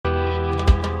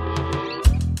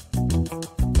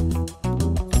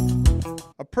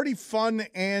a pretty fun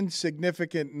and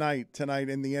significant night tonight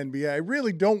in the NBA. I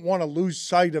really don't want to lose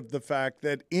sight of the fact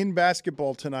that in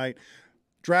basketball tonight,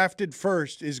 drafted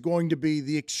first is going to be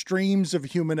the extremes of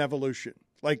human evolution.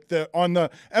 Like on the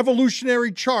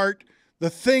evolutionary chart, the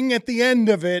thing at the end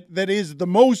of it that is the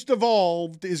most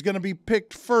evolved is going to be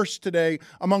picked first today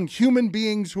among human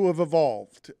beings who have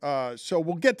evolved. So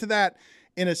we'll get to that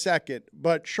in a second.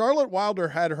 But Charlotte Wilder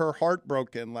had her heart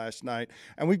broken last night,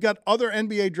 and we've got other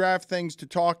NBA draft things to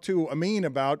talk to Amin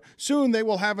about. Soon they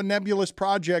will have a nebulous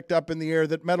project up in the air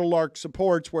that Meadowlark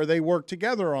supports where they work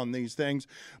together on these things.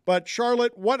 But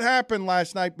Charlotte, what happened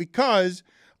last night? Because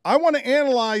I want to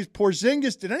analyze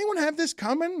Porzingis. Did anyone have this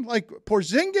coming? Like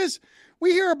Porzingis,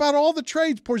 we hear about all the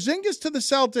trades. Porzingis to the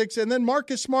Celtics, and then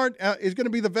Marcus Smart is going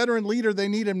to be the veteran leader they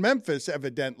need in Memphis,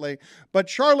 evidently. But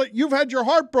Charlotte, you've had your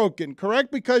heart broken,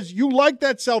 correct? Because you like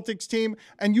that Celtics team,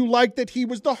 and you like that he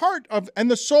was the heart of,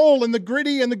 and the soul, and the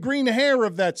gritty, and the green hair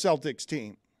of that Celtics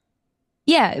team.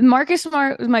 Yeah, Marcus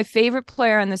Smart was my favorite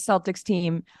player on the Celtics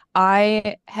team.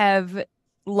 I have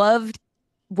loved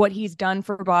what he's done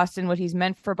for Boston, what he's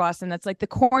meant for Boston. That's like the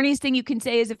corniest thing you can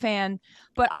say as a fan.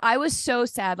 But I was so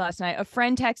sad last night. A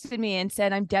friend texted me and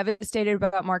said, I'm devastated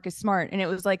about Marcus Smart. And it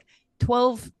was like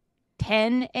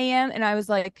 12:10 a.m. And I was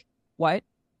like, what?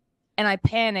 And I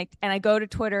panicked and I go to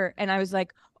Twitter and I was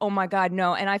like, oh my God,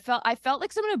 no. And I felt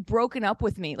like someone had broken up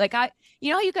with me. Like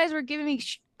you know, you guys were giving me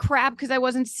crap because I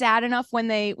wasn't sad enough when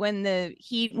the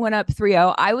Heat went up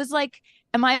 3-0. I was like,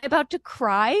 am I about to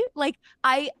cry? Like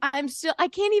I'm so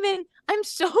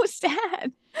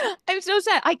sad. I'm so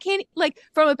sad. I can't, like,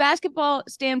 from a basketball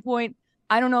standpoint,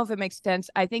 I don't know if it makes sense.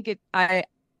 I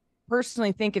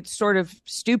personally think it's sort of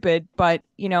stupid, but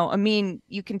you know, Amin,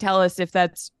 you can tell us if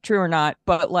that's true or not.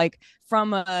 But like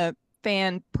from a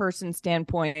fan person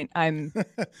standpoint, I'm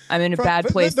in a bad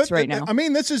place right now. I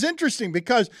mean, this is interesting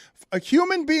because a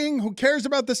human being who cares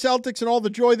about the Celtics and all the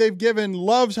joy they've given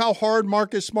loves how hard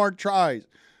Marcus Smart tries.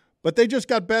 But they just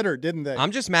got better, didn't they?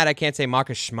 I'm just mad I can't say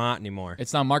Marcus Smart anymore.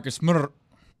 It's not Marcus Smart.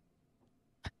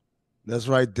 That's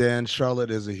right, Dan.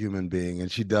 Charlotte is a human being,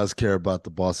 and she does care about the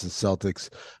Boston Celtics.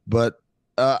 But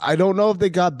I don't know if they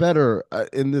got better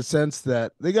in the sense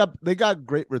that they got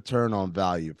great return on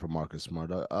value for Marcus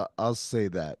Smart. I'll say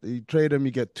that. You trade him,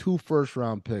 you get 2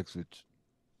 first-round picks, which,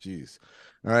 geez.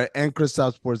 All right, and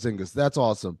Kristaps Porzingis. That's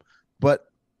awesome.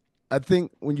 But I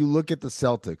think when you look at the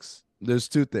Celtics, there's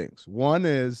 2 things. One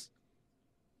is,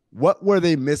 what were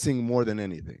they missing more than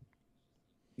anything?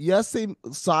 Yes,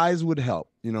 size would help.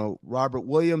 You know, Robert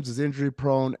Williams is injury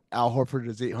prone. Al Horford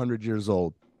is 800 years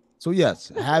old. So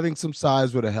yes, having some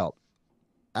size would have helped.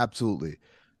 Absolutely.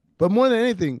 But more than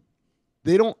anything,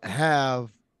 they don't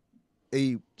have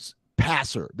a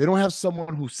passer. They don't have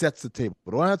someone who sets the table.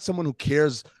 They don't have someone who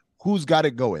cares who's got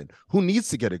it going, who needs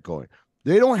to get it going.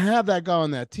 They don't have that guy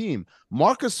on that team.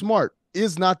 Marcus Smart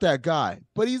is not that guy,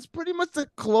 but he's pretty much the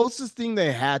closest thing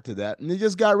they had to that. And they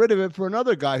just got rid of it for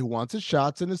another guy who wants his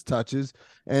shots and his touches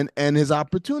and his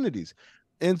opportunities.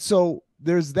 And so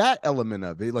there's that element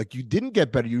of it. Like, you didn't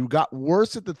get better. You got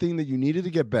worse at the thing that you needed to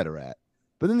get better at.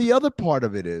 But then the other part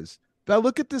of it is, if I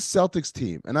look at this Celtics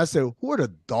team and I say, who are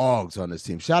the dogs on this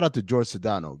team? Shout out to George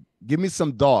Sedano. Give me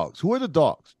some dogs. Who are the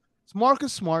dogs? It's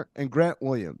Marcus Smart and Grant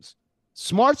Williams.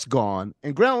 Smart's gone,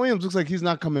 and Grant Williams looks like he's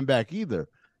not coming back either.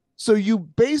 So you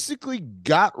basically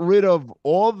got rid of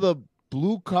all the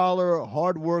blue-collar,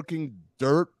 hardworking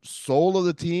dirt soul of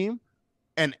the team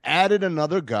and added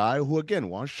another guy who, again,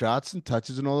 wants shots and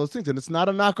touches and all those things. And it's not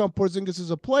a knock on Porzingis as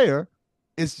a player.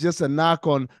 It's just a knock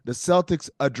on the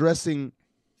Celtics addressing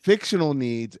fictional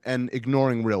needs and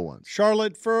ignoring real ones.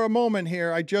 Charlotte, for a moment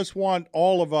here, I just want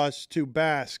all of us to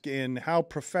bask in how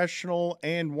professional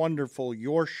and wonderful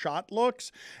your shot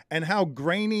looks and how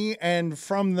grainy and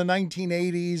from the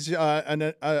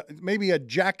 1980s, maybe a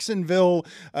Jacksonville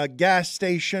gas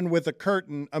station with a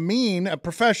curtain. Amin, a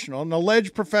professional, an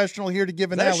alleged professional here to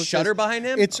give analysis. Is that a shutter behind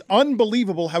him? It's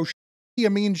unbelievable how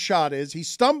Amin's shot is. He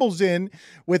stumbles in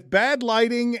with bad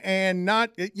lighting and not,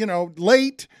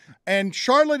 late. And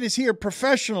Charlotte is here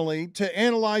professionally to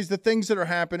analyze the things that are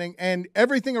happening, and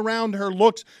everything around her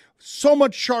looks so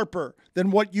much sharper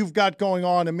than what you've got going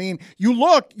on. I mean,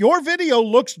 your video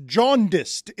looks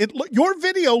jaundiced. Your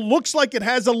video looks like it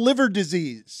has a liver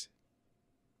disease.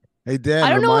 Hey,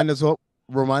 Dan, remind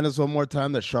us one more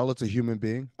time that Charlotte's a human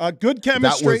being. Good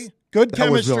chemistry. Good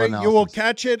chemistry. You will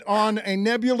catch it on a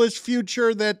nebulous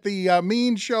future that the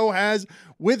Amin Show has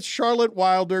with Charlotte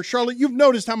Wilder. Charlotte, you've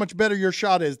noticed how much better your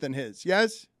shot is than his,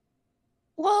 yes?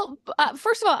 Well,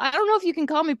 first of all, I don't know if you can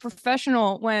call me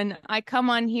professional when I come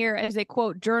on here as a,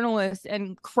 quote, journalist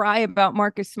and cry about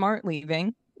Marcus Smart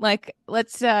leaving. Like,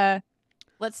 let's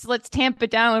let's tamp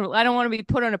it down. I don't want to be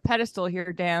put on a pedestal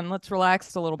here, Dan. Let's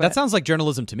relax a little bit. That sounds like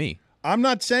journalism to me. I'm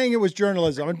not saying it was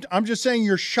journalism. I'm just saying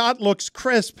your shot looks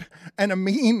crisp, and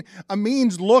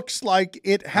Amin's looks like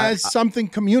it has something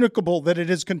communicable that it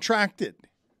has contracted.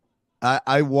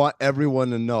 I want everyone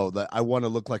to know that I want to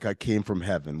look like I came from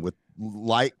heaven with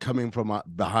light coming from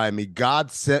behind me.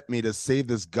 God sent me to save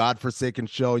this godforsaken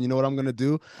show. And you know what I'm going to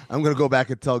do? I'm going to go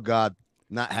back and tell God,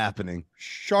 not happening.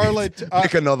 Charlotte.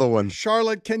 Pick another one.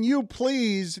 Charlotte, can you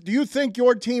please, do you think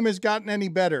your team has gotten any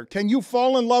better? Can you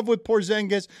fall in love with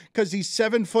Porzingis because he's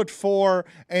 7'4"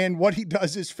 and what he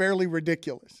does is fairly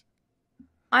ridiculous?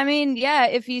 I mean, yeah,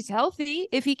 if he's healthy,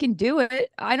 if he can do it,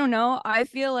 I don't know. I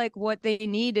feel like what they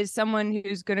need is someone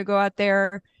who's going to go out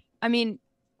there. I mean,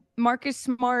 Marcus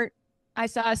Smart, I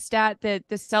saw a stat that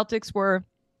the Celtics were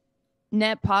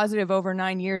net positive over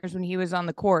 9 years when he was on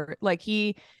the court. Like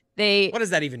what does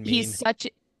that even mean? He's such,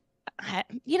 it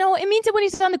means that when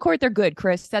he's on the court, they're good,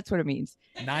 Chris. That's what it means.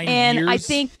 9 and years? I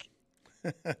think,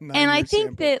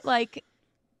 Sample. that like,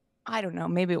 I don't know,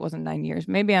 maybe it wasn't 9 years.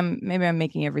 Maybe I'm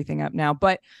making everything up now,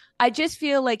 but I just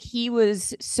feel like he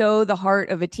was so the heart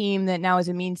of a team that now, as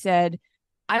Amin said,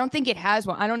 I don't think it has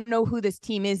one. I don't know who this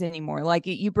team is anymore. Like,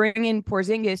 you bring in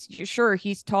Porzingis, sure,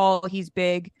 he's tall, he's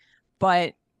big,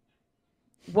 but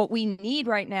what we need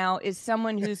right now is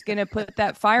someone who's going to put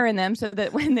that fire in them so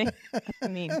that when they,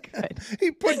 good.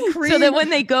 He put cream. So that when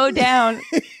they go down.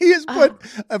 He has put,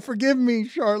 forgive me,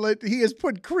 Charlotte, he has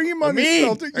put cream on the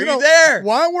Celtics. Are you there?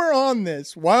 While we're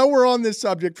on this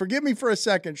subject, forgive me for a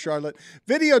second, Charlotte.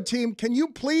 Video team, can you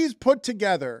please put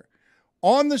together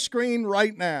on the screen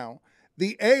right now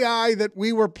the AI that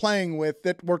we were playing with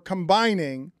that we're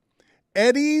combining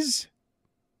Eddie's,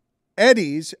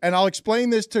 and I'll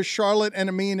explain this to Charlotte and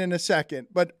Amin in a second.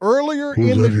 But earlier in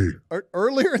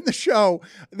the show,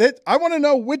 that I want to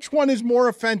know which one is more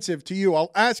offensive to you.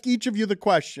 I'll ask each of you the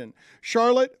question.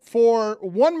 Charlotte, for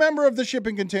one member of the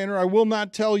shipping container, I will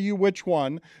not tell you which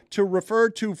one, to refer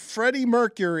to Freddie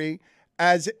Mercury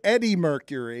as Eddie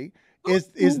Mercury.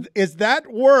 Is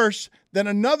that worse than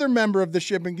another member of the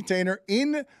shipping container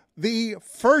in the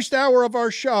first hour of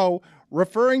our show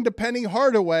referring to Penny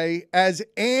Hardaway as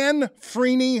Anne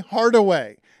Freeney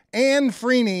Hardaway? Anne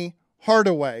Freeney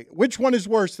Hardaway. Which one is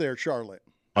worse there, Charlotte?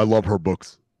 I love her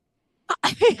books.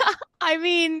 I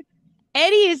mean,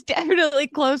 Eddie is definitely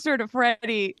closer to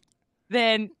Freddie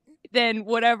than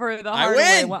whatever the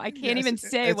Hardaway one. I can't even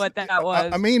say what that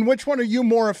was. I mean, which one are you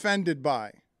more offended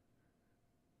by?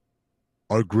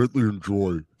 I greatly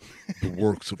enjoy the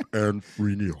works of Anne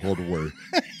Freeney Hardaway,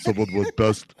 some of the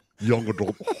best young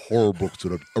adult horror books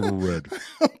that I've ever read.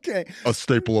 Okay. A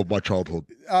staple of my childhood.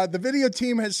 The video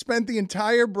team has spent the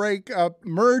entire break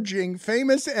merging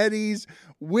famous Eddies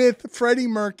with Freddie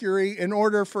Mercury in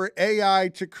order for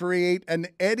AI to create an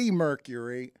Eddie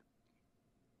Mercury.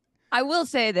 I will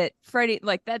say that Freddie,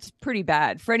 like, that's pretty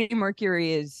bad. Freddie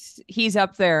Mercury he's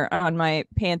up there on my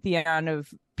pantheon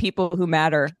of people who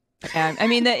matter. And I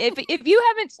mean, if you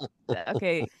haven't,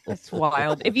 okay, that's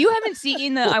wild. If you haven't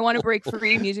seen the I Want to Break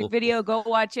Free music video, go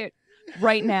watch it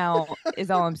right now, is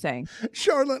all I'm saying.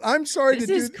 Charlotte, I'm sorry this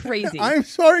to do is crazy. I'm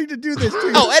sorry to do this to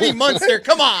you. Oh, Eddie Munster,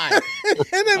 come on. I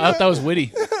thought that was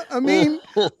witty. I mean,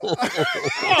 for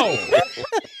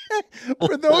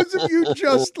those of you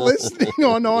just listening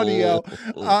on audio,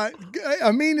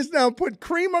 Amin has now put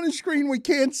cream on his screen. We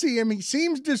can't see him. He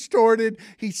seems distorted.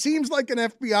 He seems like an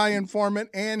FBI informant,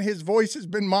 and his voice has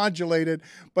been modulated.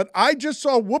 But I just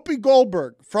saw Whoopi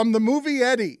Goldberg from the movie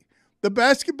Eddie, the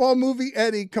basketball movie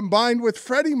Eddie, combined with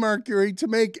Freddie Mercury to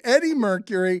make Eddie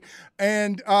Mercury.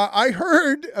 And I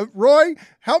heard, Roy,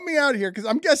 help me out here, because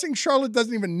I'm guessing Charlotte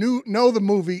doesn't even know the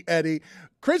movie Eddie.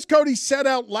 Chris Cody said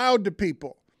out loud to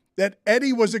people that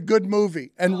Eddie was a good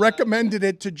movie and recommended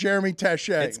it to Jeremy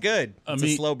Taché. It's good. It's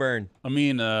a slow burn. I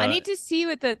mean, I need to see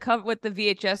what the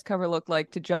VHS cover looked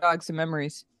like to jog some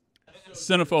memories.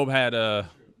 Cinephobe had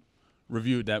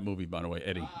reviewed that movie, by the way,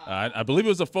 Eddie. I believe it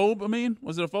was a phobe. I mean,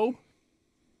 was it a phobe?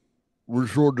 We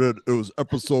sure did. It was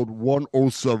episode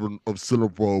 107 of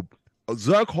Cinephobe.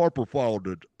 Zach Harper filed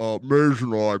it. Maze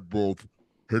and I both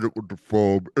hit it with the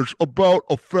phobe. It's about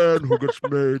a fan who gets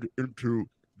made into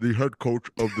the head coach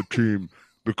of the team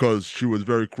because she was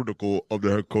very critical of the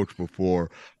head coach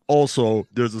before. Also,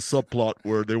 there's a subplot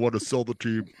where they want to sell the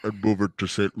team and move it to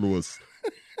St. Louis.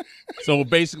 So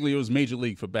basically, it was Major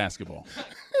League for basketball.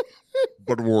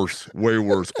 But worse, way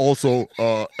worse. Also,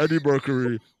 Eddie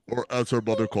Mercury, or as her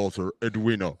mother calls her,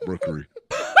 Edwina Mercury.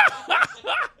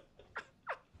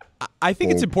 I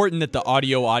think it's important that the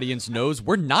audio audience knows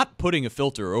we're not putting a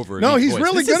filter over. No, he's voice.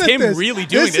 really this good is at him this. really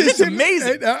doing this. It's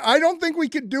amazing. I don't think we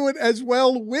could do it as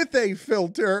well with a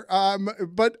filter.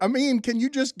 But Amin, can you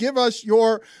just give us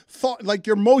your thought, like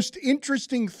your most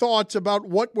interesting thoughts about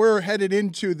what we're headed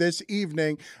into this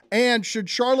evening? And should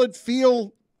Charlotte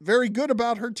feel very good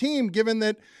about her team, given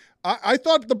that I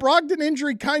thought the Brogdon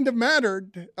injury kind of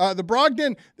mattered. The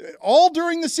Brogdon, all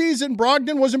during the season,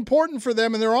 Brogdon was important for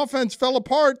them, and their offense fell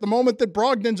apart the moment that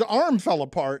Brogdon's arm fell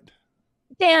apart.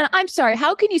 Dan, I'm sorry.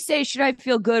 How can you say, should I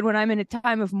feel good when I'm in a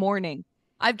time of mourning?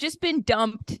 I've just been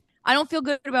dumped. I don't feel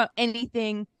good about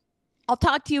anything. I'll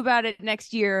talk to you about it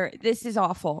next year. This is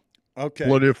awful. Okay.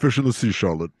 Plenty of fish in the sea,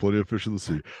 Charlotte. Plenty of fish in the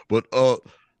sea. But,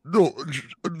 no,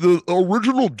 the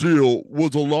original deal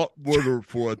was a lot better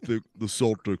for, I think, the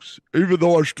Celtics. Even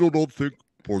though I still don't think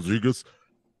Porzingis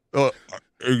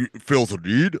feels a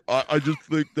need. I just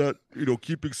think that,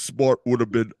 keeping Smart would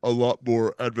have been a lot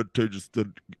more advantageous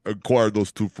than acquiring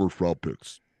those 2 first-round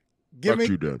picks. Give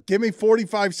me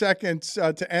 45 seconds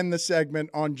to end the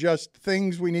segment on just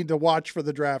things we need to watch for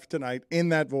the draft tonight in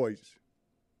that voice.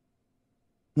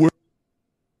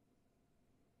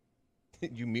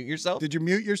 Did you mute yourself? Did you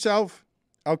mute yourself?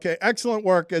 Okay, excellent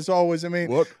work as always. I mean,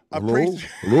 What? Hello? All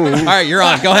right, you're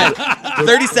on. Go ahead. 30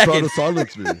 Trying seconds. to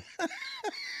silence me.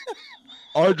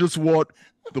 I just want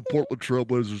the Portland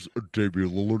Trailblazers and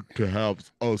Damian Lillard to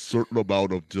have a certain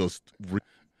amount of just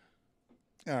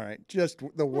all right, just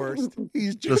the worst.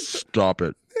 He's just stop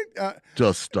it.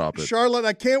 Just stop it. Charlotte,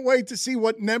 I can't wait to see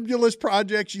what nebulous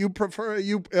projects you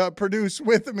produce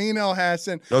with Amin El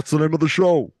Hassan. That's the name of the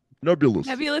show. Nebulous.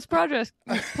 Nebulous project.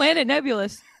 Planet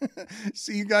Nebulous.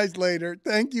 See you guys later.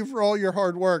 Thank you for all your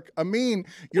hard work. Amin,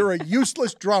 you're a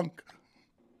useless drunk.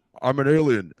 I'm an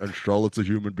alien, and Charlotte's a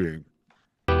human being.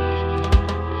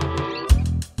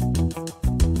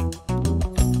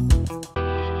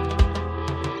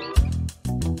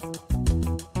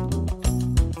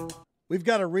 We've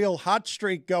got a real hot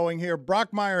streak going here.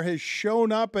 Brockmire has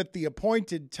shown up at the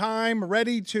appointed time,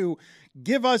 ready to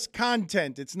give us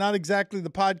content. It's not exactly the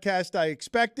podcast I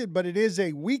expected, but it is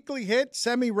a weekly hit,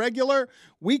 semi-regular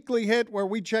weekly hit where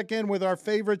we check in with our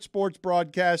favorite sports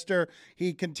broadcaster.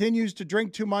 He continues to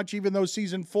drink too much, even though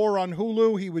season 4 on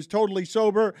Hulu, he was totally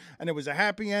sober, and it was a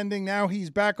happy ending. Now he's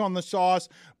back on the sauce.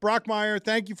 Brockmire,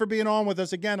 thank you for being on with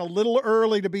us again. A little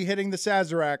early to be hitting the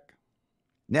Sazerac.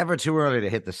 Never too early to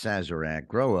hit the Sazerac.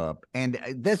 Grow up. And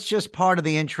that's just part of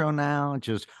the intro now.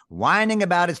 Just whining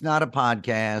about it's not a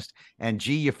podcast. And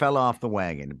gee, you fell off the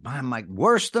wagon. I'm like,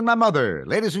 worse than my mother.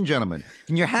 Ladies and gentlemen,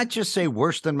 can your hat just say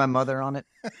worse than my mother on it?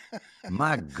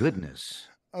 My goodness.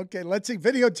 Okay, let's see.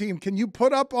 Video team, can you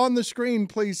put up on the screen,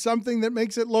 please, something that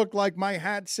makes it look like my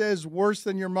hat says worse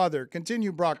than your mother?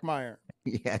 Continue, Brockmire.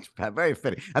 Yeah, it's very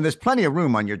fitting. And there's plenty of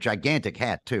room on your gigantic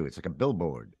hat, too. It's like a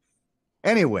billboard.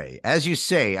 Anyway, as you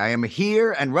say, I am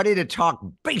here and ready to talk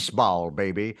baseball,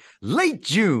 baby. Late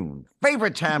June,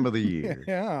 favorite time of the year.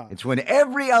 Yeah. It's when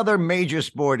every other major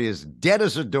sport is dead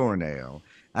as a doornail,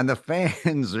 and the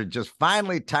fans are just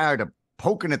finally tired of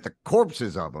poking at the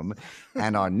corpses of them,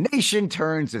 and our nation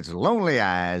turns its lonely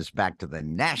eyes back to the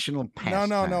national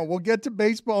pastime. No. We'll get to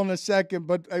baseball in a second,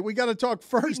 but we got to talk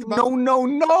first about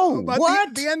No. about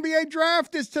What? The NBA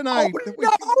draft is tonight. Oh,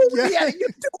 no. Yeah, you're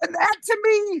doing that to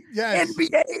me? Yes.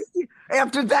 NBA?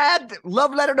 After that,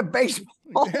 love letter to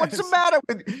baseball? Yes. What's the matter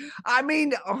with you? I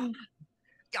mean,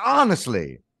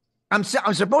 honestly, I'm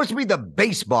supposed to be the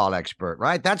baseball expert,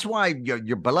 right? That's why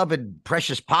your beloved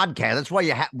precious podcast, that's why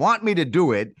you want me to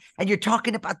do it. And you're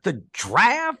talking about the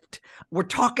draft? We're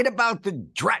talking about the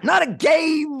draft, not a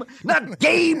game, not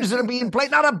games that are being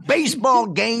played, not a baseball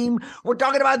game. We're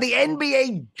talking about the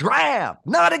NBA draft,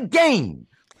 not a game.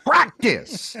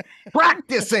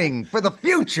 Practicing for the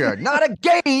future, not a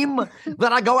game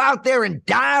that I go out there and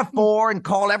die for and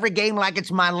call every game like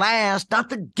it's my last,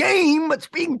 not the game that's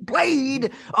being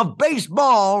played of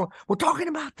baseball. We're talking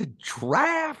about the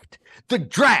draft.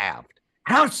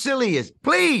 How silly is,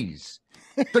 please,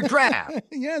 the draft.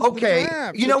 Yes, okay, the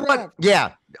draft, you know what?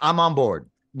 Yeah, I'm on board.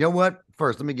 You know what?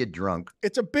 First, let me get drunk.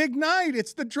 It's a big night.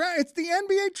 It's the draft. It's the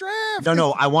NBA draft.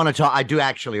 No, I want to talk. I do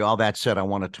actually. All that said, I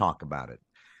want to talk about it.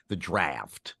 The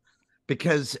draft,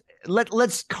 because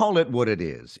let's call it what it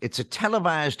is. It's a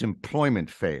televised employment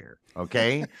fair,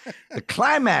 okay? The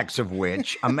climax of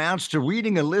which amounts to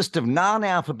reading a list of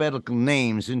non-alphabetical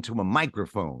names into a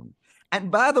microphone.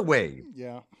 And by the way,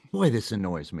 yeah, boy, this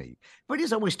annoys me. But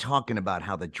he's always talking about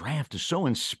how the draft is so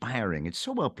inspiring. It's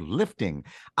so uplifting.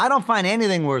 I don't find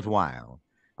anything worthwhile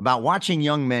about watching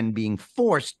young men being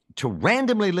forced to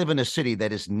randomly live in a city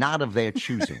that is not of their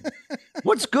choosing.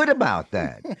 What's good about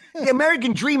that? The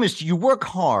American dream is you work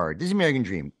hard. This is the American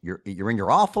dream. You're in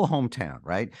your awful hometown,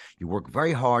 right? You work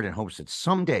very hard in hopes that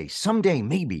someday,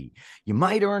 maybe you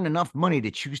might earn enough money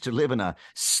to choose to live in a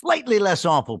slightly less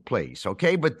awful place,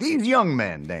 okay? But these young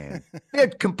men, Dan, they're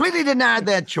completely denied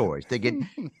that choice. They get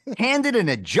handed an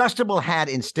adjustable hat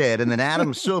instead, and then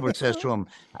Adam Silver says to him,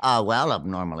 well,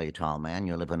 abnormally tall man,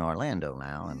 you live in Orlando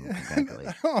now, and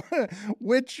congratulations.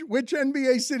 Which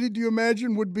NBA city do you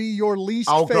imagine would be your least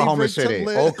Oklahoma favorite City. to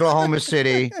live? Oklahoma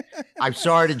City. I'm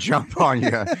sorry to jump on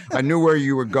you. I knew where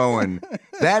you were going.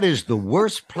 That is the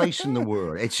worst place in the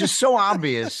world. It's just so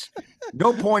obvious.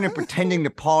 No point in pretending to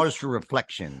pause for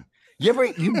reflection.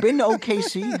 You've been to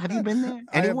OKC? Have you been there?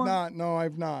 Anyone? I have not. No,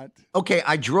 I've not. Okay,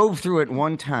 I drove through it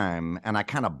one time and I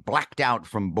kind of blacked out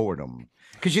from boredom.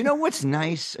 Because you know what's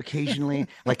nice occasionally?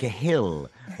 Like a hill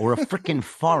or a frickin'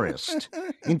 forest.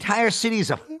 The entire city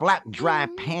is a flat, dry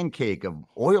pancake of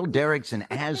oil derricks and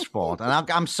asphalt. And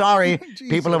I'm sorry,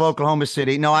 people of Oklahoma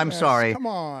City. No, I'm sorry. Come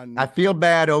on. I feel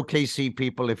bad, OKC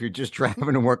people, if you're just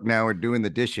driving to work now or doing the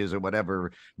dishes or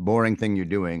whatever boring thing you're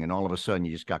doing, and all of a sudden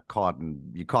you just got caught and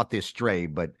you caught this stray.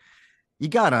 But you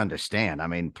got to understand. I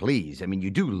mean, please. I mean, you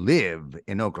do live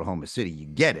in Oklahoma City. You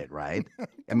get it, right?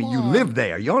 I mean, you live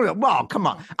there. Well, come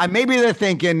on. Maybe they're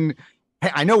thinking,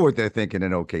 hey, I know what they're thinking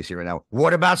in OKC right now.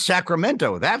 What about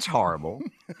Sacramento? That's horrible.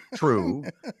 True.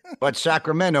 But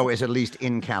Sacramento is at least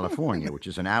in California, which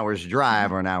is an hour's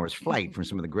drive or an hour's flight from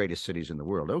some of the greatest cities in the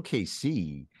world.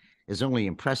 OKC is only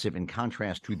impressive in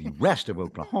contrast to the rest of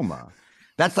Oklahoma.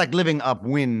 That's like living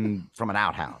upwind from an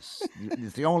outhouse.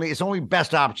 It's only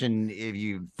best option if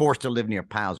you're forced to live near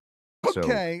piles.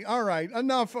 Okay, all right.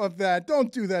 Enough of that.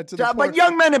 Don't do that to the But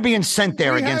young men are being sent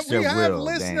there against their will. We have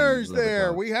listeners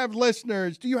there. We have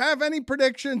listeners. Do you have any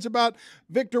predictions about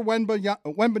Victor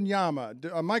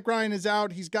Wembanyama? Mike Ryan is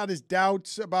out. He's got his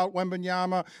doubts about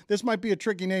Wembanyama. This might be a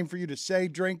tricky name for you to say,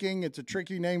 drinking. It's a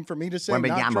tricky name for me to say,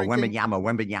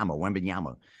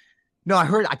 Wembanyama. No,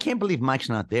 I can't believe Mike's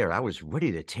not there. I was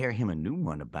ready to tear him a new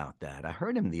one about that. I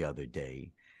heard him the other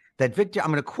day that Victor,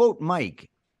 I'm going to quote Mike.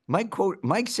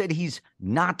 Mike said he's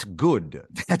not good.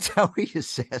 That's how he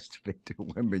assessed Victor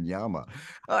Wembanyama.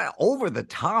 Over the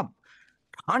top,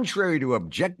 contrary to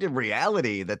objective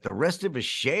reality that the rest of us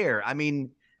share. I mean,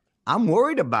 I'm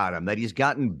worried about him, that he's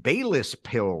gotten Bayless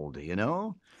pilled, you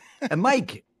know? And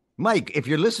Mike, if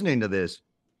you're listening to this,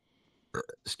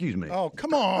 excuse me. Oh,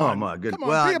 come on. Oh, my goodness. Come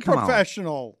on, be a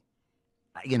professional.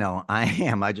 You know, I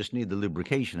am. I just need the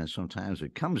lubrication, and sometimes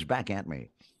it comes back at me.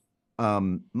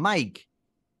 Mike,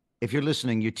 if you're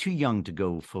listening, you're too young to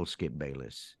go full Skip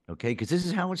Bayless, okay? Because this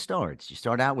is how it starts. You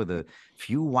start out with a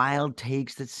few wild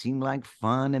takes that seem like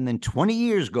fun, and then 20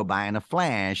 years go by in a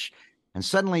flash, and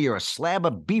suddenly you're a slab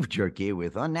of beef jerky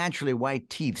with unnaturally white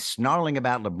teeth snarling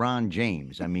about LeBron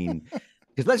James. I mean...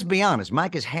 Because let's be honest,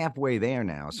 Mike is halfway there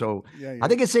now. So I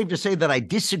think it's safe to say that I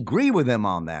disagree with him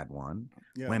on that one.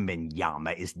 Yeah.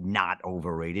 Wembanyama is not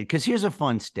overrated. Because here's a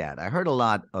fun stat. I heard a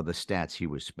lot of the stats he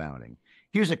was spouting.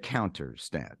 Here's a counter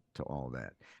stat to all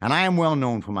that. And I am well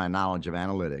known for my knowledge of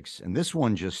analytics. And this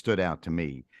one just stood out to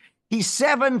me. He's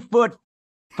 7'5",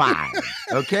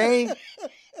 okay?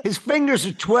 His fingers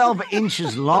are 12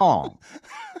 inches long.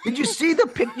 Did you see the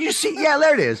pic? Yeah,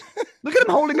 there it is. Look at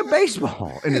him holding a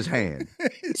baseball in his hand.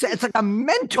 It's like a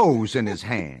Mentos in his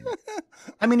hand.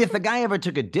 I mean, if the guy ever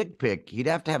took a dick pic, he'd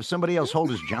have to have somebody else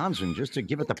hold his Johnson just to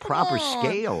give it the proper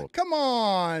scale. Come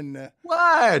on.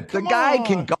 What? The guy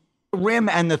can go the rim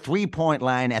and the three-point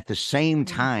line at the same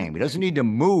time. He doesn't need to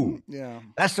move. Yeah.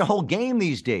 That's the whole game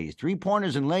these days,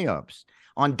 three-pointers and layups.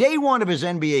 On day one of his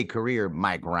NBA career,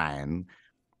 Mike Ryan,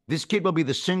 this kid will be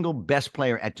the single best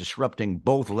player at disrupting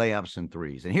both layups and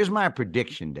threes. And here's my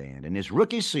prediction, Dan. In his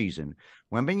rookie season,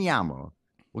 Wembanyama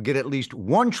will get at least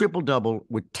one triple-double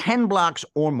with 10 blocks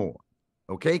or more.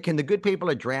 Okay? Can the good people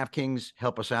at DraftKings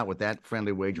help us out with that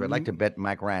friendly wager? I'd like to bet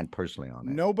Mike Ryan personally on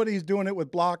that. Nobody's doing it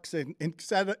with blocks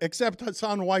except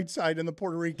Hassan Whiteside in the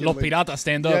Puerto Rican Los Piratas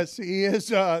stand up. Yes, he is.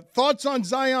 Thoughts on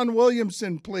Zion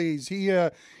Williamson, please.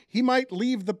 He might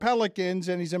leave the Pelicans,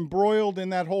 and he's embroiled in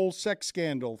that whole sex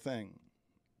scandal thing.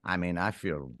 I mean, I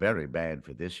feel very bad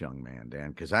for this young man, Dan,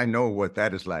 because I know what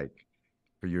that is like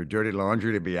for your dirty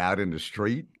laundry to be out in the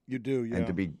street. You do, yeah.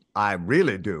 And I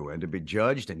really do, and to be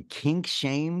judged and kink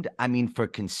shamed. I mean, for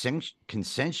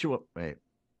consensual. Wait,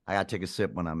 I got to take a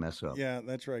sip when I mess up. Yeah,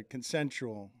 that's right.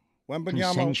 Consensual.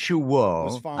 Wembanyama consensual.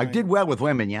 Was fine. I did well with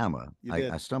Wembanyama.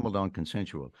 I stumbled on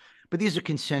consensual. But these are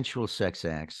consensual sex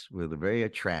acts with a very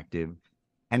attractive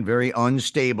and very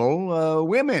unstable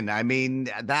women. I mean,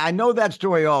 I know that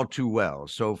story all too well.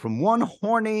 So from one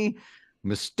horny,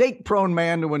 mistake-prone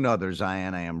man to another,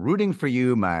 Zion, I am rooting for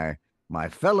you, my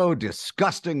fellow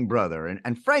disgusting brother.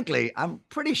 And frankly, I'm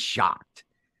pretty shocked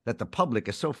that the public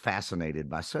is so fascinated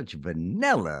by such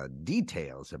vanilla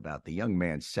details about the young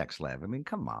man's sex life. I mean,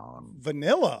 come on.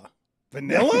 Vanilla?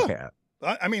 Vanilla? Yeah.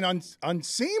 I mean,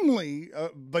 unseemly.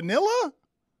 Vanilla?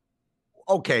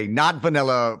 Okay, not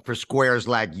vanilla for squares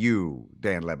like you,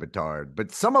 Dan Le Batard,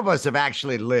 but some of us have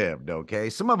actually lived, okay?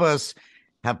 Some of us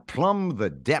have plumbed the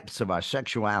depths of our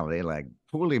sexuality like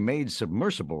poorly made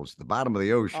submersibles at the bottom of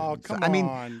the ocean. Oh, come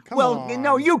on.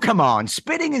 No, you come on.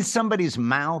 Spitting in somebody's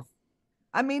mouth.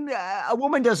 I mean, a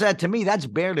woman does that to me. That's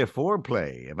barely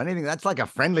foreplay. If anything, that's like a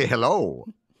friendly hello.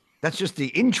 That's just the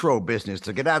intro business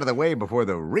to get out of the way before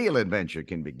the real adventure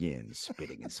can begin.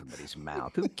 Spitting in somebody's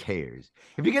mouth. Who cares?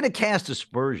 If you're going to cast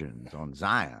aspersions on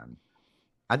Zion,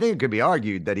 I think it could be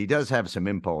argued that he does have some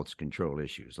impulse control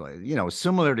issues, like,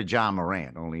 similar to John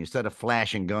Morant, only instead of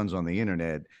flashing guns on the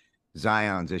internet,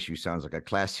 Zion's issue sounds like a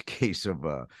classic case of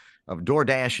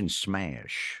DoorDash and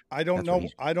smash. I don't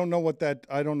know what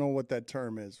that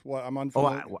term is. What I'm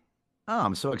unfamiliar.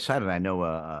 I'm so excited. I know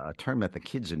a term that the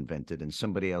kids invented and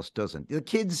somebody else doesn't. The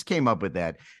kids came up with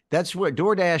that. That's where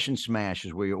DoorDash and smash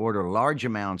is, where you order large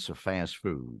amounts of fast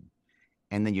food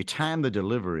and then you time the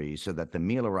delivery so that the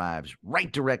meal arrives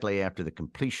right directly after the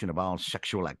completion of all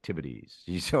sexual activities.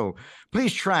 So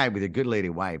please try it with your good lady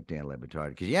wife, Dan Le Batard,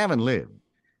 because you haven't lived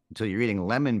until you're eating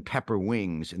lemon pepper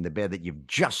wings in the bed that you've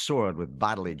just soiled with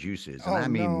bodily juices.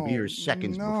 And mere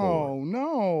seconds before.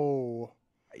 No.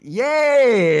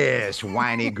 Yes,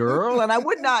 whiny girl. And I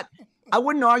wouldn't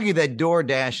argue that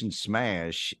DoorDash and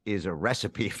smash is a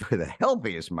recipe for the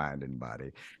healthiest mind and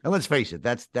body. And let's face it,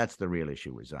 that's the real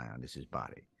issue with Zion, is his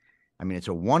body. I mean, it's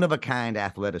a one-of-a-kind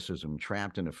athleticism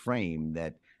trapped in a frame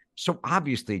that so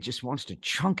obviously just wants to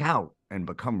chunk out and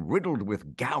become riddled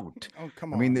with gout. Oh,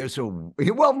 come on. I mean, there's a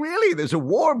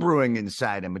war brewing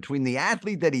inside him between the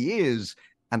athlete that he is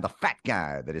and the fat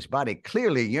guy that his body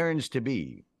clearly yearns to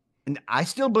be. And I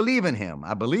still believe in him.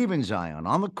 I believe in Zion.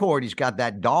 On the court, he's got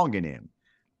that dog in him.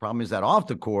 Problem is that off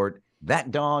the court, that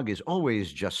dog is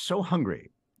always just so hungry.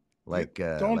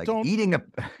 Eating a...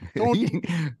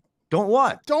 Don't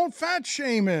what? Don't fat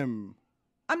shame him.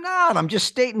 I'm not. I'm just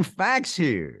stating facts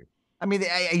here. I mean,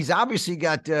 he's obviously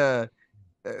got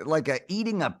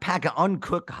eating a pack of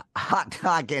uncooked hot dog.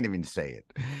 I can't even say it.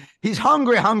 He's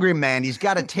hungry man. He's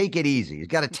got to take it easy. He's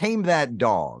got to tame that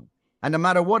dog. And no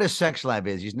matter what his sex life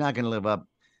is, he's not going to live up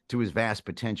to his vast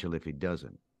potential if he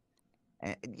doesn't.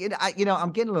 And,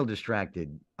 I'm getting a little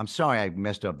distracted. I'm sorry I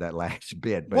messed up that last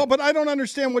bit. But I don't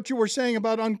understand what you were saying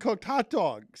about uncooked hot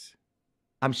dogs.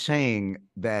 I'm saying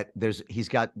that he's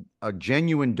got a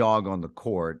genuine dog on the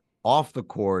court. Off the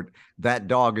court, that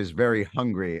dog is very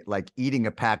hungry, like eating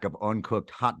a pack of uncooked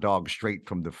hot dogs straight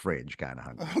from the fridge kind of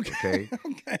hungry. Okay?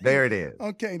 Okay. There it is.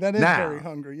 Okay, that is very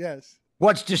hungry, yes.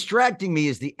 What's distracting me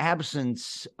is the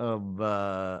absence of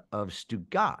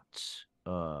Stugotz.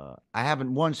 I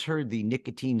haven't once heard the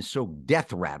nicotine-soaked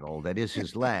death rattle that is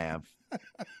his laugh.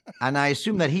 And I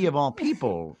assume that he, of all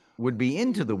people, would be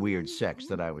into the weird sex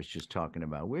that I was just talking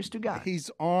about. Where's Stugotz? He's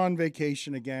on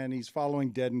vacation again. He's following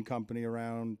Dead and Company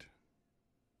around.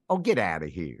 Oh, get out of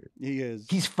here. He is.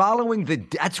 He's following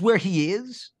that's where he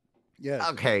is? Yes.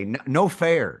 Okay, no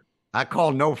fair. I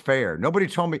call no fair. Nobody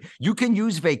told me you can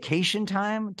use vacation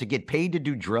time to get paid to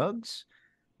do drugs.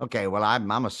 Okay, well,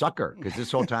 I'm a sucker because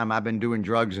this whole time I've been doing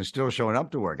drugs and still showing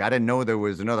up to work. I didn't know there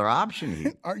was another option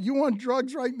here. Are you on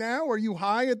drugs right now? Are you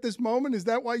high at this moment? Is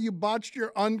that why you botched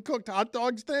your uncooked hot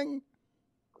dogs thing?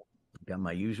 Got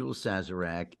my usual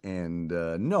Sazerac, and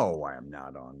no, I am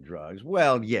not on drugs.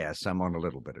 Well, yes, I'm on a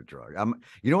little bit of drug.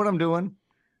 You know what I'm doing?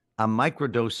 I'm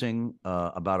microdosing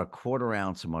about a 1/4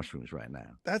 ounce of mushrooms right now.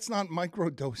 That's not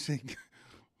microdosing.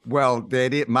 Well,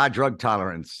 my drug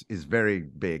tolerance is very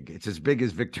big. It's as big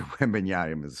as Victor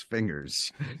Wembanyama's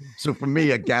fingers. So for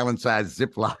me, a gallon-sized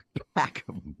Ziploc pack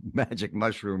of magic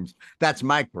mushrooms, that's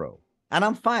micro. And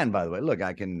I'm fine, by the way. Look,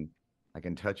 I can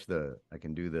touch I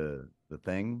can do the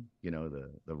thing, the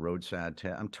roadside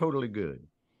test. I'm totally good.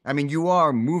 I mean, you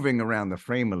are moving around the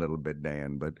frame a little bit,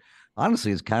 Dan, but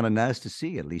honestly, it's kind of nice to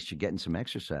see. At least you're getting some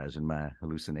exercise in my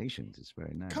hallucinations. It's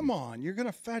very nice. Come on, you're going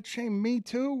to fat shame me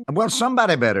too? Well,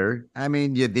 somebody better. I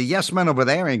mean, the yes men over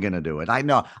there ain't going to do it. I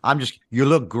know. You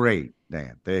look great,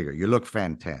 Dan. There you go. You look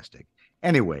fantastic.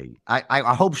 Anyway,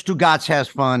 I hope Stugotz has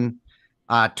fun.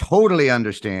 I totally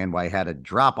understand why he had to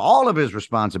drop all of his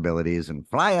responsibilities and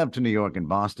fly up to New York and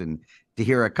Boston to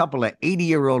hear a couple of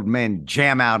 80-year-old men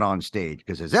jam out on stage.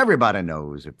 Because as everybody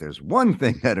knows, if there's one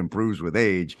thing that improves with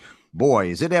age, boy,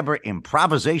 is it ever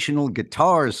improvisational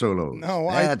guitar solos. No,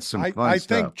 That's some fun I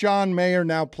stuff. think John Mayer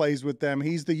now plays with them.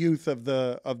 He's the youth of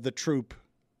the troupe.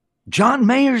 John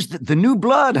Mayer's the new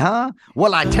blood, huh?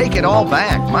 Well, I take it all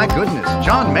back. My goodness,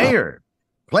 John Mayer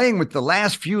playing with the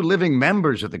last few living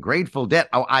members of the Grateful Dead.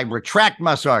 Oh, I retract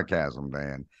my sarcasm,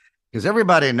 man. Because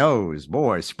everybody knows,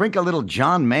 boy, sprinkle a little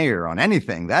John Mayer on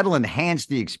anything. That'll enhance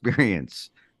the experience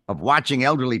of watching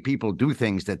elderly people do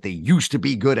things that they used to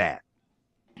be good at.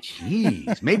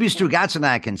 Jeez. Maybe Stugotz and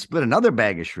I can split another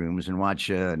bag of shrooms and watch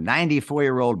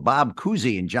 94-year-old Bob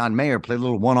Cousy and John Mayer play a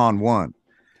little one-on-one.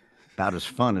 About as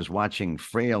fun as watching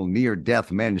frail,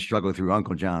 near-death men struggle through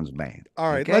Uncle John's band.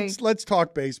 All right, okay? let's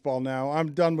talk baseball now.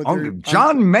 I'm done with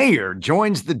John Mayer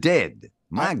joins the dead.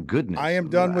 My goodness. I am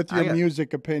done with your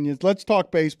music opinions. Let's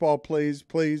talk baseball, please.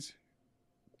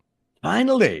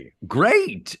 Finally.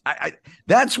 Great.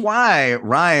 That's why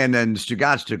Ryan and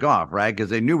Stugotz took off, right? Because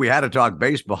they knew we had to talk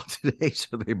baseball today,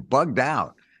 so they bugged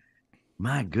out.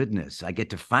 My goodness. I get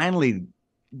to finally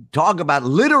talk about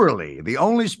literally the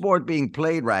only sport being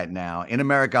played right now in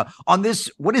America on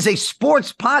this, what is a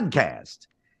sports podcast.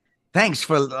 Thanks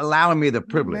for allowing me the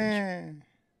privilege.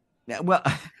 Yeah, well...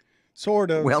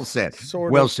 Sort of. Well said.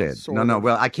 Sort well of, said. sort No, of.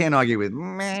 well, I can't argue with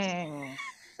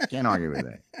can't argue with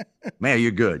that. Man,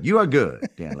 you're good. You are good,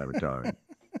 Dan Le Batard.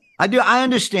 I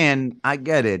understand. I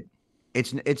get it.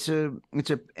 It's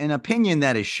an opinion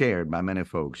that is shared by many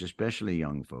folks, especially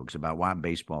young folks, about why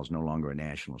baseball is no longer a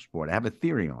national sport. I have a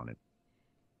theory on it.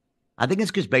 I think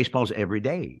it's because baseball's every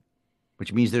day,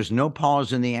 which means there's no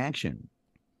pause in the action,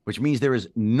 which means there is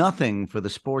nothing for the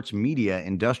sports media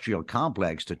industrial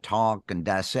complex to talk and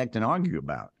dissect and argue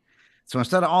about. So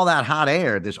instead of all that hot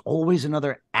air, there's always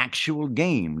another actual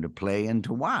game to play and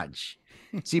to watch.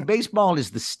 See, baseball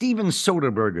is the Steven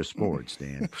Soderbergh of sports,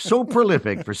 Dan. So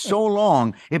prolific for so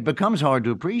long, it becomes hard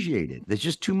to appreciate it. There's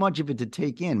just too much of it to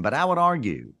take in. But I would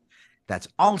argue that's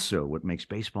also what makes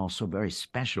baseball so very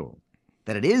special,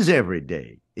 that it is every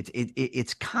day.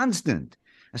 It's constant,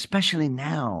 especially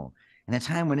now. In a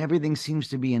time when everything seems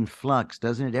to be in flux,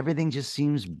 doesn't it? Everything just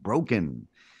seems broken.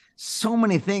 So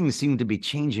many things seem to be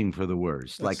changing for the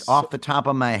worse, That's off the top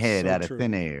of my head, so out true. of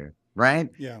thin air, right?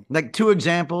 Yeah. Like two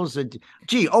examples.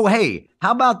 Hey,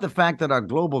 how about the fact that our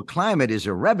global climate is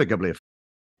irrevocably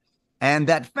and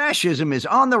that fascism is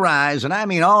on the rise, and I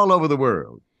mean all over the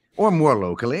world? Or more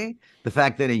locally, the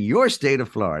fact that in your state of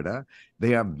Florida,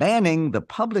 they are banning the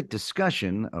public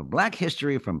discussion of Black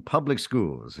history from public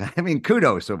schools. I mean,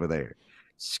 kudos over there.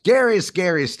 Scary,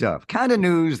 scary stuff. Kind of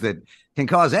news that can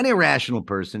cause any rational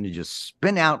person to just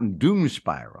spin out in doom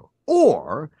spiral.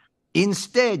 Or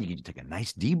instead, you can take a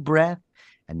nice deep breath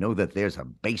and know that there's a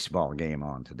baseball game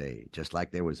on today, just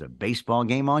like there was a baseball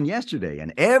game on yesterday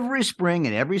and every spring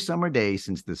and every summer day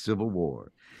since the Civil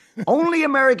War. Only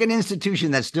American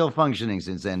institution that's still functioning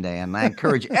since then, Dan. I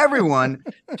encourage everyone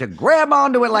to grab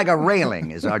onto it like a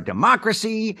railing as our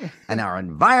democracy and our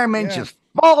environment just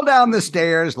fall down the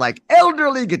stairs like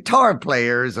elderly guitar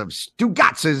players of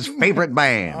Stugotz's favorite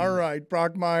band. All right,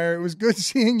 Brockmire, it was good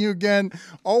seeing you again.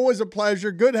 Always a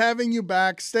pleasure. Good having you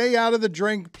back. Stay out of the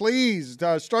drink, please.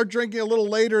 Start drinking a little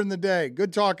later in the day.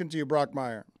 Good talking to you,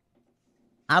 Brockmire.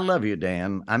 I love you,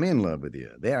 Dan. I'm in love with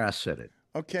you. There, I said it.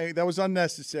 Okay, that was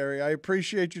unnecessary. I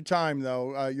appreciate your time,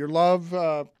 though. Your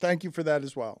love, thank you for that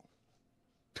as well.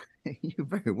 You're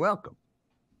very welcome.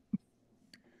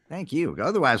 Thank you.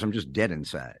 Otherwise, I'm just dead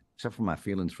inside, except for my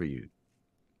feelings for you.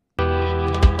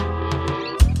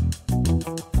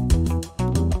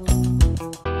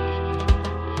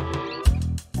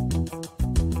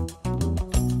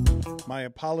 My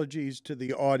apologies to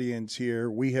the audience here.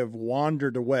 We have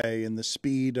wandered away in the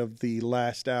speed of the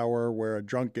last hour where a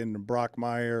drunken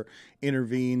Brockmire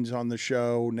intervenes on the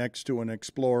show next to an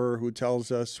explorer who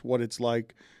tells us what it's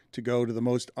like to go to the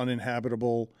most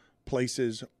uninhabitable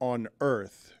places on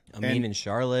Earth. Amin and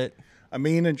Charlotte.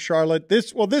 Amin and Charlotte.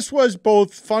 This was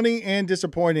both funny and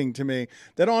disappointing to me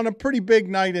that on a pretty big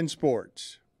night in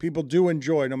sports, people do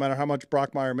enjoy, no matter how much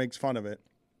Brockmire makes fun of it,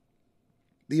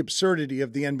 the absurdity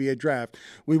of the NBA draft.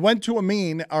 We went to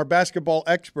Amin, our basketball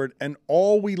expert, and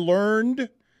all we learned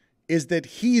is that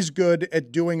he's good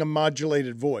at doing a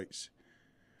modulated voice.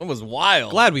 It was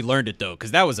wild. Glad we learned it, though,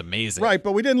 because that was amazing. Right,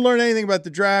 but we didn't learn anything about the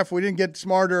draft. We didn't get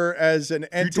smarter as an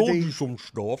entity. He told you some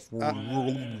stuff.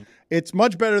 It's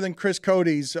much better than Chris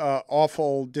Cody's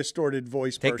awful, distorted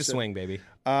voice Take the person. swing, baby.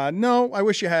 No, I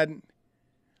wish you hadn't.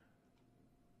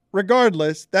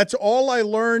 Regardless, that's all I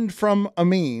learned from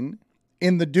Amin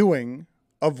in the doing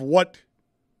of what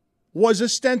was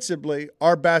ostensibly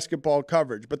our basketball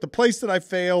coverage. But the place that I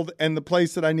failed and the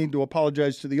place that I need to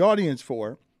apologize to the audience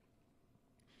for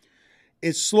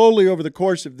is slowly over the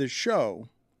course of this show,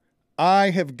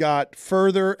 I have got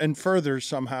further and further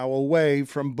somehow away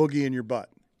from Boogie in Your Butt.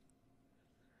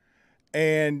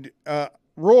 And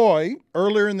Roy,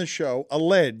 earlier in the show,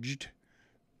 alleged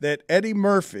that Eddie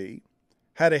Murphy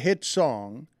had a hit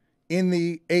song in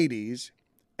the 80s,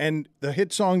 and the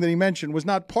hit song that he mentioned was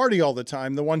not Party All the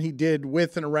Time, the one he did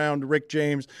with and around Rick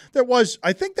James.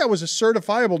 I think that was a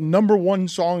certifiable #1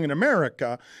 song in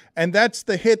America, and that's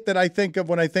the hit that I think of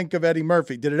when I think of Eddie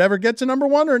Murphy. Did it ever get to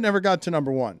 #1 or it never got to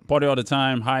 #1? Party All the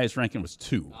Time, highest ranking was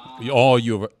 2. All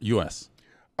U.S.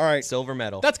 All right. Silver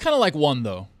medal. That's kind of like 1,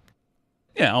 though.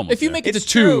 Yeah, almost. If you make it It's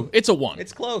to 2, true. it's a 1.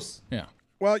 It's close. Yeah.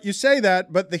 Well, you say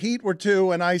that, but the Heat were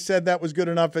 2, and I said that was good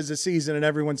enough as a season, and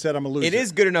everyone said I'm a loser. It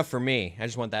is good enough for me. I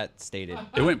just want that stated.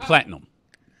 It went platinum.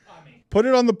 Put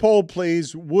it on the poll,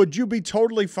 please. Would you be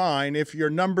totally fine if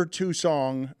your #2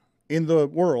 song in the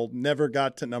world never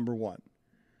got to #1?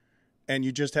 And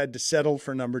you just had to settle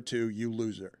for #2, you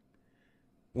loser.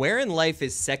 Where in life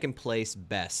is second place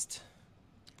best?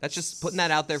 That's just putting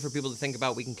that out there for people to think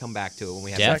about. We can come back to it when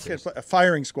we have answers.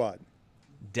 Firing Squad.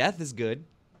 Death is good.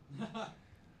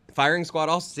 Firing Squad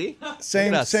also, see?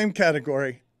 Same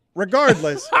category.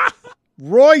 Regardless,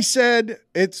 Roy said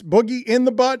it's Boogie in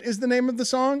the Butt is the name of the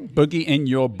song? Boogie in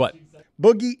Your Butt.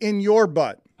 Boogie in Your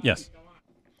Butt. Yes.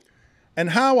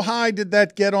 And how high did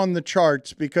that get on the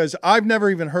charts? Because I've never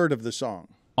even heard of the song.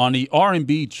 On the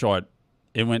R&B chart,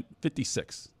 it went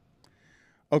 56.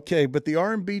 Okay, but the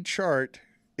R&B chart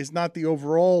is not the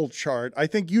overall chart. I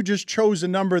think you just chose a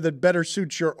number that better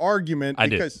suits your argument. I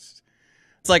did.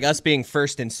 It's like us being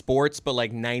first in sports, but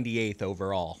like 98th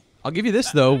overall. I'll give you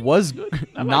this, though, was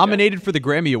nominated for the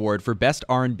Grammy Award for Best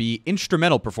R&B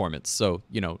Instrumental Performance. So,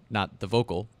 not the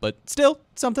vocal, but still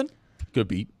something. Good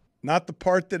beat. Not the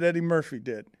part that Eddie Murphy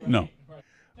did. No.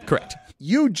 Correct.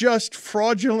 You just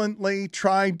fraudulently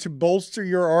tried to bolster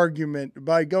your argument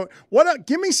by going.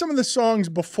 Give me some of the songs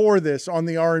before this on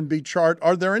the R&B chart.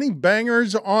 Are there any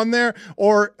bangers on there?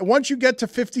 Or once you get to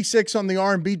 56 on the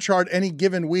R&B chart any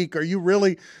given week, are you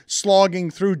really slogging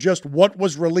through just what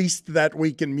was released that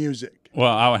week in music?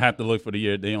 Well, I would have to look for the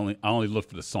year. I only look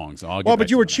for the songs. So but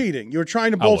you were cheating. You were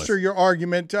trying to bolster your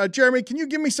argument. Jeremy, can you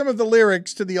give me some of the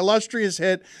lyrics to the illustrious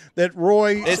hit that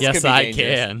Roy... Yes, I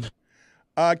can.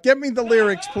 Get me the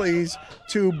lyrics, please,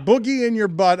 to Boogie in Your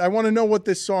Butt. I want to know what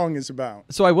this song is about.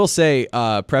 So I will say,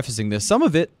 prefacing this, some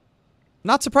of it,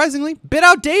 not surprisingly, bit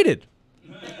outdated.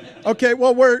 Okay,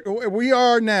 well, we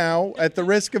are now, at the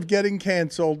risk of getting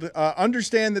canceled,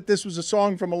 understand that this was a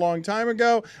song from a long time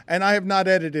ago, and I have not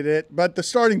edited it, but the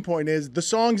starting point is, the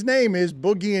song's name is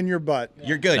Boogie in Your Butt.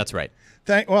 You're good. That's right.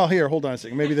 Well, here, hold on a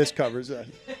second. Maybe this covers that.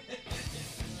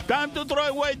 Time to throw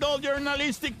away all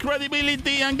journalistic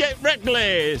credibility and get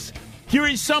reckless. Here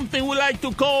is something we like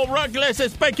to call reckless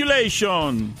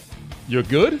speculation. You're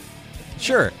good?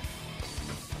 Sure.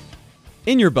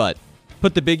 In your butt.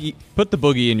 Put the boogie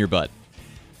in your butt.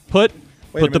 Put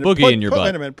the boogie in your butt.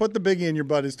 Wait a minute. Put the biggie in your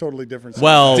butt is totally different song.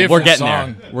 Well, Different we're getting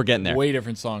song. there. We're getting there. Way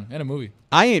different song and a movie.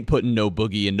 I ain't putting no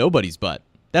boogie in nobody's butt.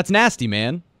 That's nasty,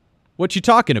 man. What you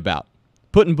talking about?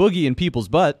 Putting boogie in people's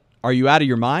butt? Are you out of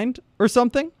your mind or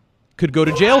something? Could go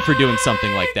to jail for doing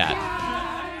something like that.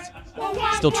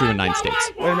 Still true in 9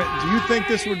 states. Wait a minute. Do you think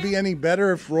this would be any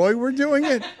better if Roy were doing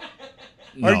it?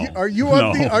 No. Are you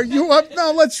up? No. Are you up?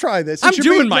 No, let's try this. I'm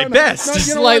doing my best.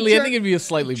 you know Slightly. what, I think it'd be a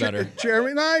slightly better.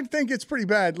 Jeremy, no, I think it's pretty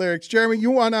bad lyrics. Jeremy,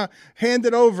 you want to hand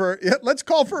it over? Let's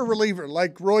call for a reliever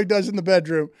like Roy does in the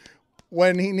bedroom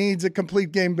when he needs a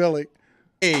complete game Billy.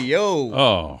 Hey, yo.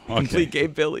 Oh, okay. Complete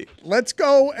game Billy. Let's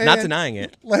go. And Not denying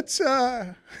it. Let's.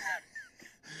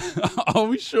 Are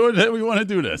we sure that we want to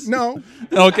do this? No.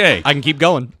 Okay. I can keep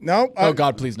going. No. Oh,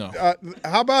 God, please no.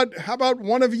 How about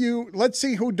one of you? Let's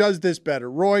see who does this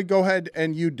better. Roy, go ahead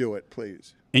and you do it,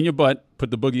 please. In your butt, put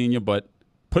the boogie in your butt.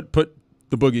 Put the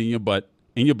boogie in your butt.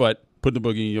 In your butt, put the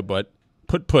boogie in your butt.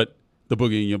 Put the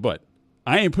boogie in your butt.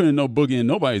 I ain't putting no boogie in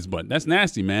nobody's butt. That's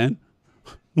nasty, man.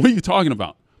 What are you talking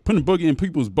about? Putting boogie in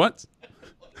people's butts?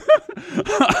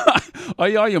 Are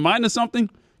you out of your mind or something?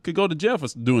 Could go to jail for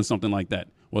doing something like that.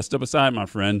 Well, step aside, my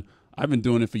friend. I've been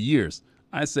doing it for years.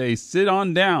 I say, sit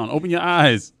on down, open your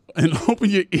eyes, and open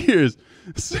your ears.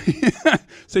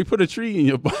 Say, put a tree in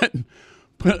your butt.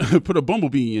 Put a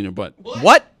bumblebee in your butt.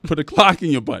 What? Put a clock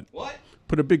in your butt. What?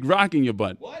 Put a big rock in your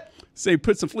butt. What? Say,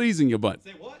 put some fleas in your butt.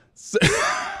 Say what?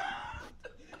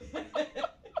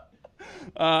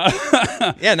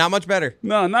 Yeah, not much better.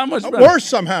 No, not much better. Worse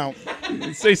somehow.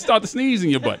 Say, start to sneeze in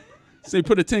your butt. Say,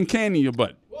 put a tin can in your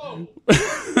butt.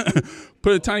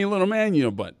 Put a tiny little man in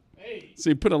your butt.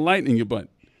 Say put a light in your butt.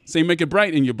 Say make it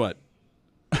bright in your butt.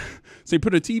 Say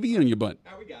put a TV on your butt.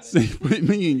 Say put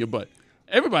me in your butt.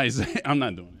 Everybody say I'm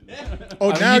not doing it.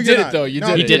 Oh, now you did it though. You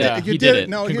did it. You did it.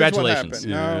 No, Congratulations.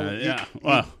 Here's what happened. No, Yeah.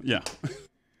 Well, yeah.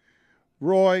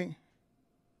 Roy,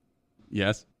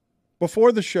 Yes.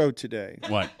 before the show today,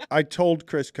 What? I told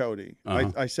Chris Cody.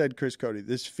 Uh-huh. I said, Chris Cody,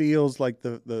 this feels like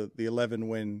the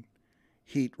 11-win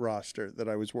Heat roster that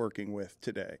I was working with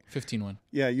today. 15-1.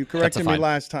 Yeah, you corrected me fine.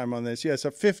 last time on this. Yes,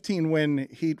 a 15-win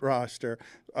Heat roster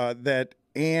that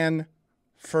Ann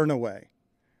Fernaway.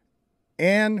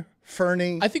 Ann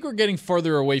Fernie. I think we're getting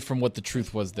further away from what the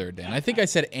truth was there, Dan. I think I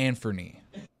said Anthony.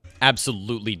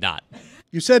 Absolutely not.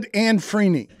 You said Ann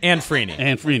Freeney. And Freeney.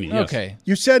 And Freeney. Yes. Okay.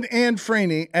 You said Ann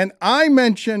Freeney, and I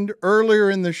mentioned earlier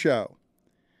in the show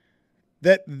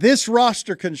that this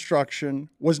roster construction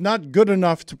was not good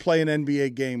enough to play an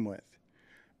NBA game with.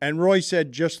 And Roy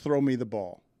said, just throw me the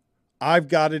ball. I've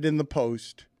got it in the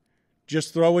post.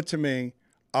 Just throw it to me.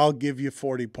 I'll give you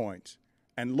 40 points.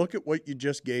 And look at what you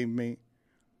just gave me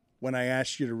when I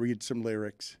asked you to read some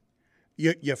lyrics.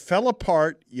 You fell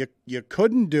apart. You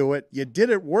couldn't do it. You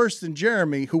did it worse than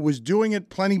Jeremy, who was doing it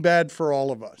plenty bad for all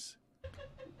of us.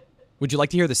 Would you like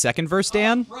to hear the second verse,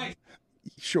 Dan?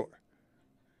 Sure.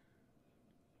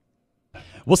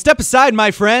 Well, step aside, my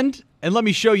friend, and let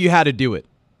me show you how to do it.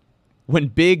 When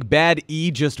big bad E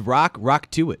just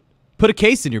rock to it. Put a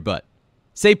case in your butt.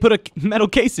 Say put a metal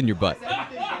case in your butt.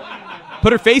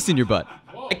 Put her face in your butt.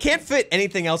 I can't fit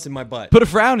anything else in my butt. Put a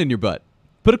frown in your butt.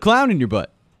 Put a clown in your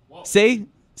butt. Say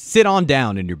sit on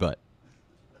down in your butt.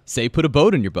 Say put a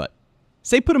boat in your butt.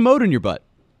 Say put a moat in your butt.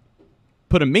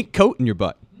 Put a mink coat in your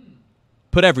butt.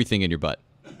 Put everything in your butt.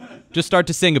 Just start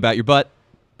to sing about your butt.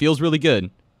 Feels really good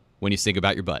when you sing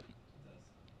about your butt.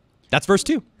 That's verse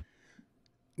 2.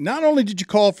 Not only did you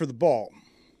call for the ball,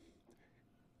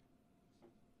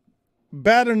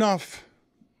 bad enough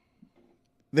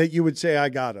that you would say, I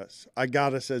got us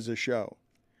as a show.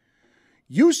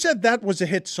 You said that was a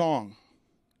hit song.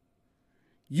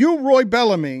 You, Roy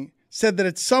Bellamy, said that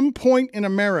at some point in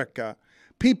America,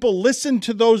 people listened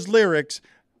to those lyrics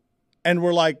and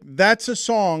were like, that's a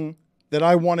song that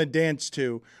I want to dance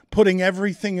to, putting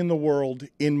everything in the world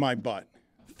in my butt.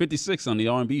 56 on the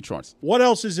R&B charts. What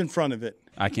else is in front of it?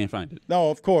 I can't find it. No,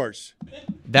 of course.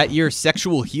 That year,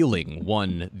 Sexual Healing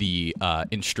won the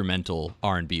instrumental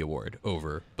R&B award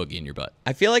over Boogie In Your Butt.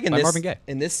 I feel like By Marvin Gaye.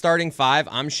 in this starting five,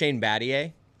 I'm Shane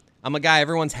Battier. I'm a guy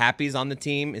everyone's happy is on the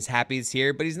team, is happy he's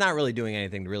here, but he's not really doing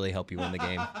anything to really help you win the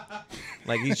game.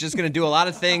 Like, he's just going to do a lot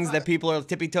of things that people are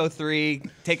tippy-toe three,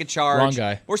 take a charge. Wrong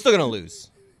guy. We're still going to lose.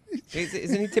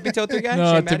 Isn't he tippy-toe three guy?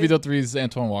 No, Shane Battier? tippy-toe 3 is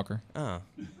Antoine Walker. Oh.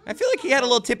 I feel like he had a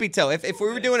little tippy-toe. If we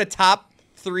were doing a top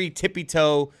 3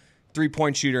 tippy-toe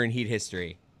three-point shooter in Heat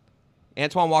history,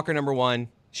 Antoine Walker number 1,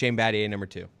 Shane Battier number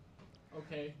 2.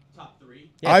 Okay, top 3.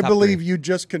 Yeah, I top believe 3. you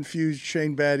just confused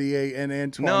Shane Battier and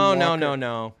Antoine Walker.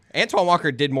 No. Antoine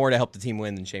Walker did more to help the team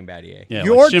win than Shane Battier. Yeah,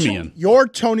 You're, like shimmying. you're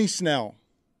Tony Snell.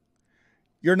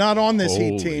 You're not on this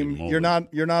Heat Holy team. moly.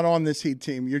 You're not on this Heat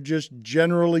team. You're just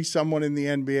generally someone in the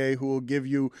NBA who will give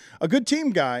you a good team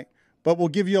guy, but will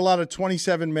give you a lot of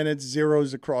 27 minutes,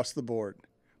 zeros across the board.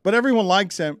 But everyone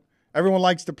likes him. Everyone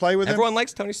likes to play with him. Everyone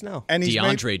likes Tony Snell. And he's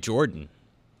DeAndre Jordan.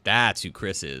 That's who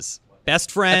Chris is.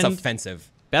 Best friend. That's offensive.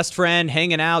 Best friend,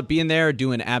 hanging out, being there,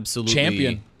 doing absolutely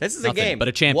Champion. This is nothing a game. but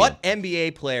a champion. What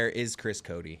NBA player is Chris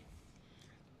Cody?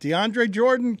 DeAndre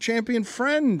Jordan, champion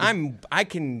friend.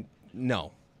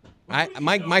 No.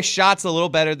 My shot's a little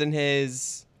better than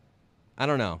his. I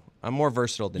don't know. I'm more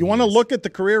versatile than you want to look at the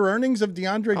career earnings of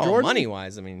DeAndre Jordan?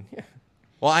 Money-wise, I mean, yeah.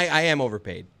 Well, I am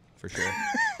overpaid, for sure.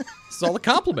 It's all a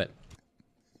compliment.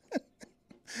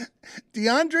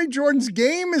 DeAndre Jordan's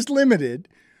game is limited,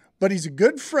 but he's a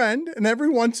good friend, and every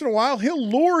once in a while he'll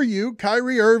lure you,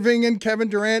 Kyrie Irving and Kevin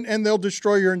Durant, and they'll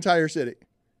destroy your entire city.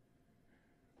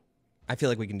 I feel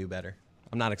like we can do better.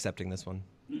 I'm not accepting this one.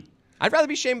 I'd rather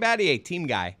be Shane Battier, team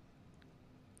guy.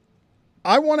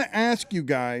 I want to ask you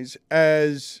guys,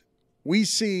 as we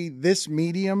see this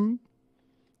medium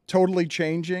totally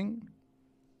changing,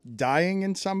 dying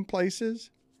in some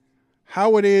places,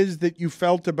 how it is that you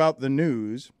felt about the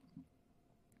news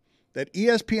that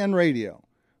ESPN Radio,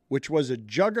 which was a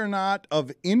juggernaut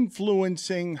of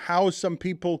influencing how some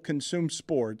people consume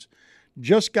sports,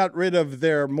 just got rid of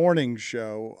their morning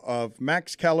show of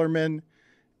Max Kellerman,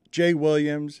 Jay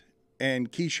Williams,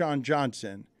 and Keyshawn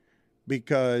Johnson,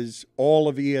 because all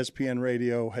of ESPN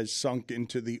Radio has sunk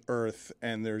into the earth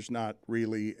and there's not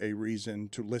really a reason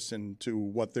to listen to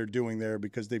what they're doing there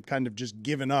because they've kind of just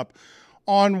given up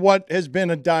on what has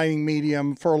been a dying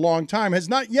medium for a long time. Has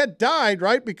not yet died,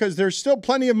 right? Because there's still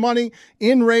plenty of money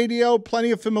in radio,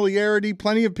 plenty of familiarity,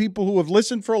 plenty of people who have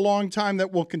listened for a long time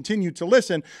that will continue to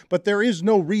listen, but there is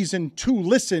no reason to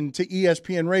listen to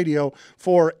ESPN radio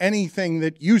for anything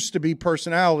that used to be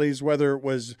personalities, whether it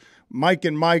was Mike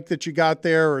and Mike that you got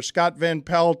there, or Scott Van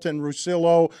Pelt and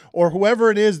Russillo, or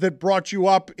whoever it is that brought you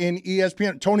up in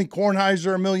ESPN, Tony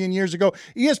Kornheiser a million years ago.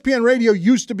 ESPN radio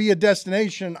used to be a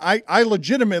destination. I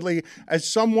legitimately, as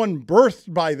someone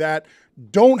birthed by that,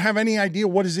 don't have any idea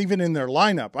what is even in their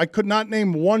lineup. I could not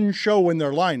name one show in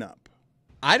their lineup.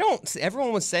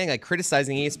 Everyone was saying, like,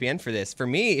 criticizing ESPN for this. For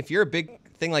me, if you're a big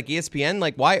thing like ESPN,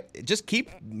 like, why just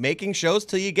keep making shows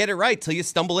till you get it right, till you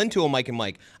stumble into a Mike and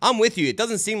Mike. I'm with you. It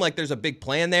doesn't seem like there's a big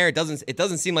plan there. It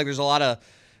doesn't seem like there's a lot of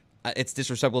it's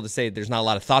disrespectful to say there's not a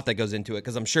lot of thought that goes into it,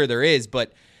 because I'm sure there is,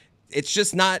 but it's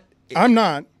just not. I'm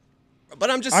not. But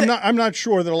I'm just saying, I'm not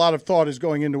sure that a lot of thought is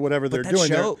going into whatever they're doing.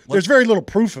 Show, there's very little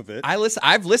proof of it.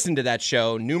 I've listened to that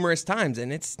show numerous times,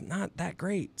 and it's not that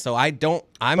great. So I don't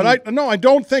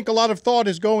think a lot of thought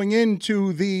is going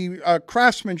into the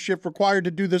craftsmanship required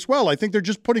to do this well. I think they're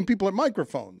just putting people at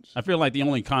microphones. I feel like the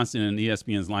only constant in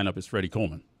ESPN's lineup is Freddie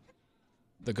Coleman.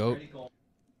 The GOAT.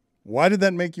 Why did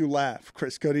that make you laugh,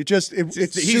 Chris Cody?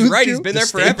 He's right. He's been there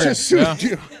forever. It just soothed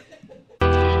you.